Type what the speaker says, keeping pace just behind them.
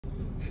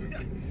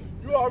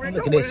You already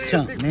Look know at this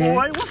chunk, big man.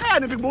 boy. What's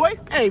happening, big boy?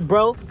 Hey,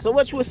 bro. So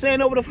what you was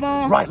saying over the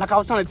phone? Right, like I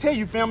was trying to tell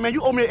you, fam, man,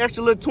 you owe me an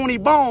extra little 20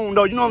 bone,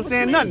 though. You know what I'm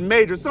saying? Nothing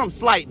major, something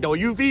slight, though.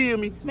 You feel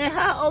me? Man,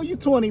 how owe you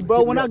 20,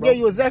 bro, when I gave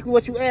you exactly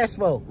what you asked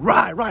for?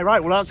 Right. What I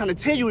was trying to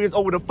tell you is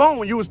over the phone,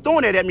 when you was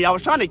throwing it at me, I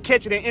was trying to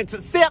catch it and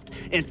intercept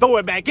and throw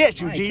it back at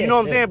you, G. You know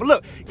what I'm saying? But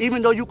look,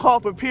 even though you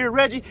called for pure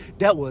Reggie,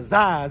 that was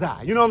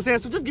Zai. You know what I'm saying?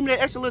 So just give me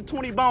that extra little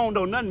 20 bone,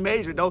 though. Nothing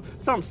major, though.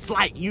 Something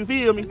slight. You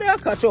feel me? Man, I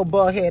caught your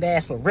bald head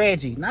ass for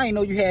Reggie. Now I didn't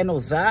know you had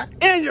no Zai.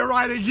 And you're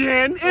right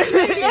again.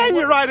 And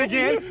you're right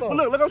again. But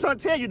look, I'm trying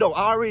to tell you, though.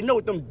 I already know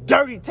what them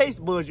dirty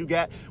taste buds you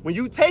got. When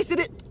you tasted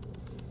it,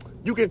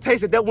 you can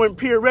taste it. That wasn't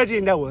pure Reggie,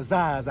 and that was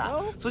Zai.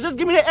 So just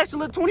give me that extra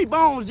little 20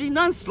 bones, G.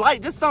 Nothing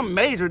slight, just something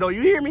major, though. You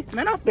hear me?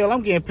 Man, I feel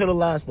I'm getting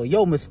penalized for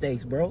your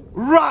mistakes, bro.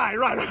 Right.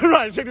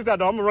 Check this out,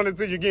 though. I'm gonna run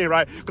into you again,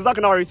 right? Because I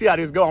can already see how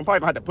this go. I'm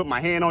probably gonna have to put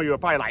my hand on you or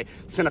probably like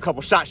send a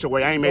couple shots your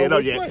way. I ain't made it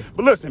up yet.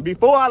 But listen,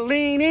 before I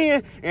lean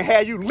in and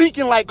have you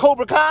leaking like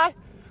Cobra Kai,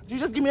 you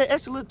just give me that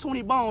extra little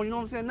 20 bone, you know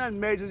what I'm saying? Nothing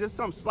major, just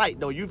something slight,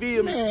 though. You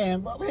feel me? Man,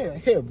 bro,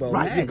 here, bro.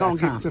 Right, man, I ain't got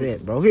time for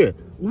that, bro. Here.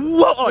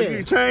 What? Oh,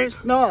 you change?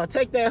 No,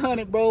 take that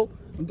 100, bro,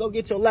 and go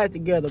get your life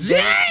together, bro.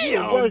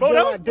 Damn, bro,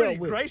 that was pretty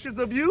gracious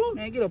of you.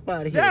 Man, get up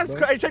out of here, That's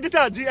bro. crazy. Check this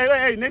out, G.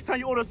 Hey, next time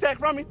you order a sack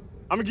from me,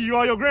 I'm gonna give you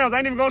all your grams. I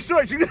ain't even gonna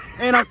short you.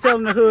 And I'm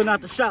telling the hood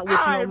not to shot with you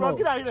all right, no bro, more.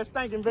 get out of here, that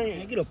stinking van.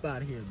 Man, get up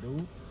out of here,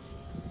 dude.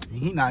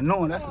 He not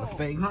knowing that's a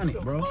fake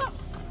 100, bro.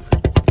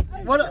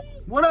 What up?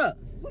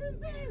 What is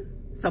this?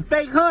 It's a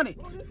fake 100.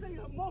 Oh, this thing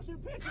a motion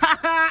picture.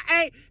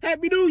 Hey,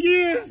 Happy New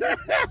Year's. Hey,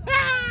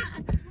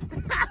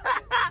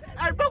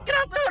 bro, get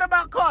out the hood of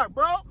my car,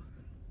 bro.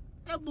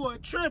 That boy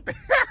tripping.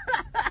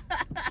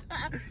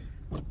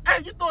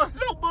 Hey, you throwing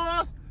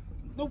snowballs?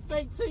 No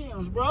fake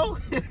Tims, bro.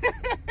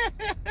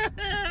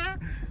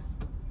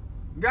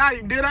 Got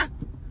him, did I?